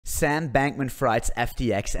Sam Bankman-Fried's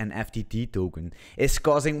FTX and FTT token is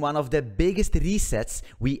causing one of the biggest resets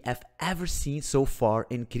we have ever seen so far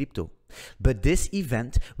in crypto. But this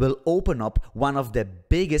event will open up one of the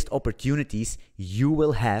biggest opportunities you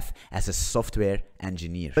will have as a software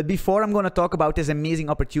engineer. But before I'm going to talk about this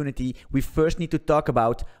amazing opportunity, we first need to talk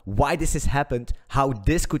about why this has happened, how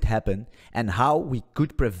this could happen, and how we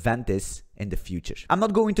could prevent this in the future. I'm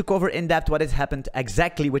not going to cover in depth what has happened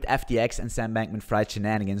exactly with FTX and Sam Bankman-Fried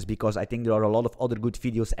shenanigans, because I think there are a lot of other good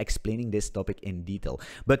videos explaining this topic in detail.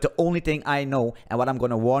 But the only thing I know and what I'm going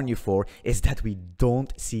to warn you for is that we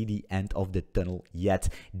don't see the end of the tunnel yet.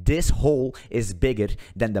 This hole is bigger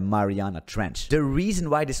than the Mariana Trench. The reason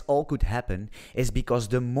why this all could happen is because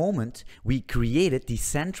the moment we created the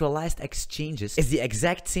centralized exchanges is the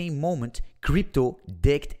exact same moment crypto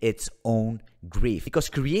digged its own grave. Because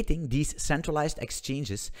creating these centralized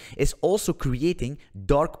exchanges is also creating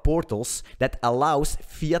dark portals that allows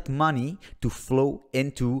fiat money to flow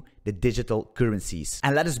into the digital currencies.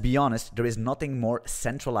 And let us be honest, there is nothing more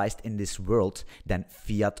centralized in this world than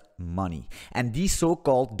fiat money. And these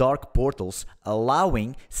so-called dark portals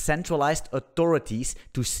allowing centralized authorities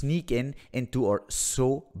to sneak into our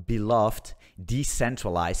so beloved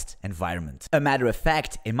decentralized environment. A matter of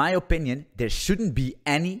fact, in my opinion, there shouldn't be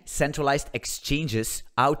any centralized exchanges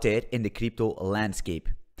out there in the crypto landscape.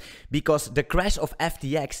 Because the crash of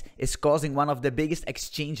FTX is causing one of the biggest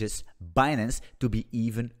exchanges, Binance, to be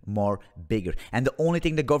even more bigger. And the only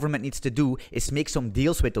thing the government needs to do is make some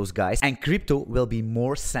deals with those guys, and crypto will be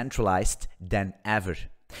more centralized than ever.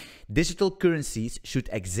 Digital currencies should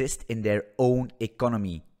exist in their own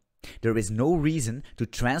economy. There is no reason to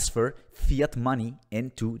transfer fiat money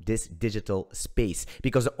into this digital space,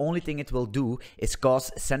 because the only thing it will do is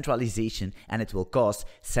cause centralization, and it will cause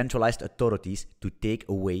centralized authorities to take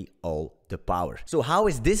away all the power. So how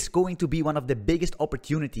is this going to be one of the biggest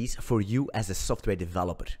opportunities for you as a software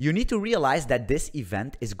developer? You need to realize that this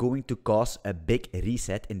event is going to cause a big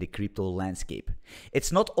reset in the crypto landscape.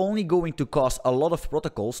 It's not only going to cause a lot of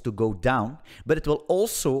protocols to go down, but it will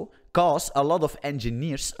also cause a lot of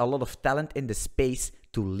engineers, a lot of talent in the space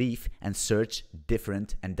to leave and search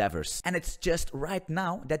different endeavors. And it's just right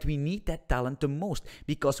now that we need that talent the most,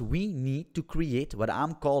 because we need to create what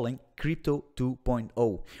I'm calling Crypto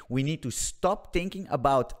 2.0. We need to stop thinking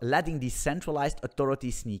about letting these centralized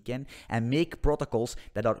authorities sneak in and make protocols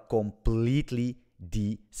that are completely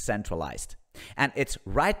decentralized. And it's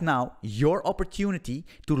right now your opportunity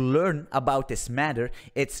to learn about this matter.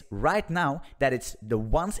 It's right now that it's the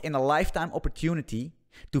once in a lifetime opportunity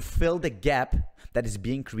to fill the gap that is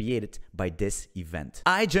being created by this event.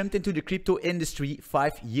 I jumped into the crypto industry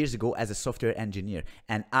 5 years ago as a software engineer,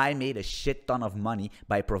 and I made a shit ton of money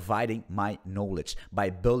by providing my knowledge, by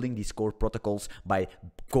building these core protocols, by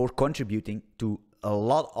core contributing to a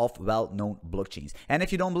lot of well-known blockchains. And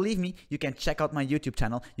if you don't believe me, you can check out my YouTube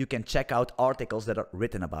channel. You can check out articles that are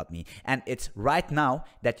written about me. And it's right now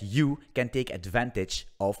that you can take advantage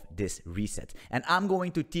of this reset. And I'm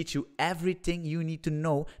going to teach you everything you need to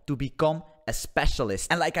know to become a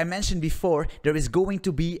specialist. And like I mentioned before, there is going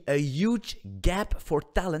to be a huge gap for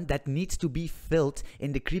talent that needs to be filled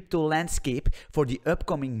in the crypto landscape for the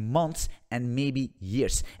upcoming months and maybe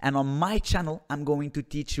years. And on my channel, I'm going to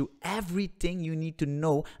teach you everything you need to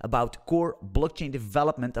know about core blockchain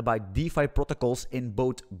development, about DeFi protocols in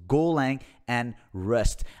both Golang and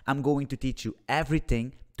Rust. I'm going to teach you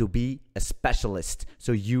everything to be a specialist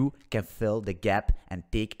so you can fill the gap and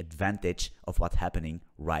take advantage of what's happening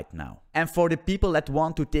right now. And for the people that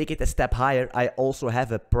want to take it a step higher, I also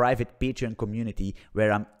have a private Patreon community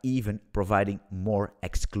where I'm even providing more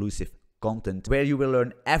exclusive content, where you will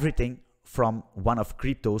learn everything from one of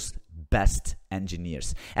crypto's best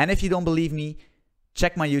engineers. And if you don't believe me,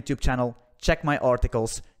 check my YouTube channel, check my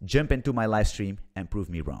articles, jump into my live stream and prove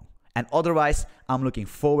me wrong. And otherwise, I'm looking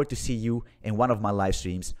forward to see you in one of my live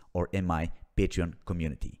streams or in my Patreon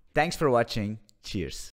community. Thanks for watching. Cheers.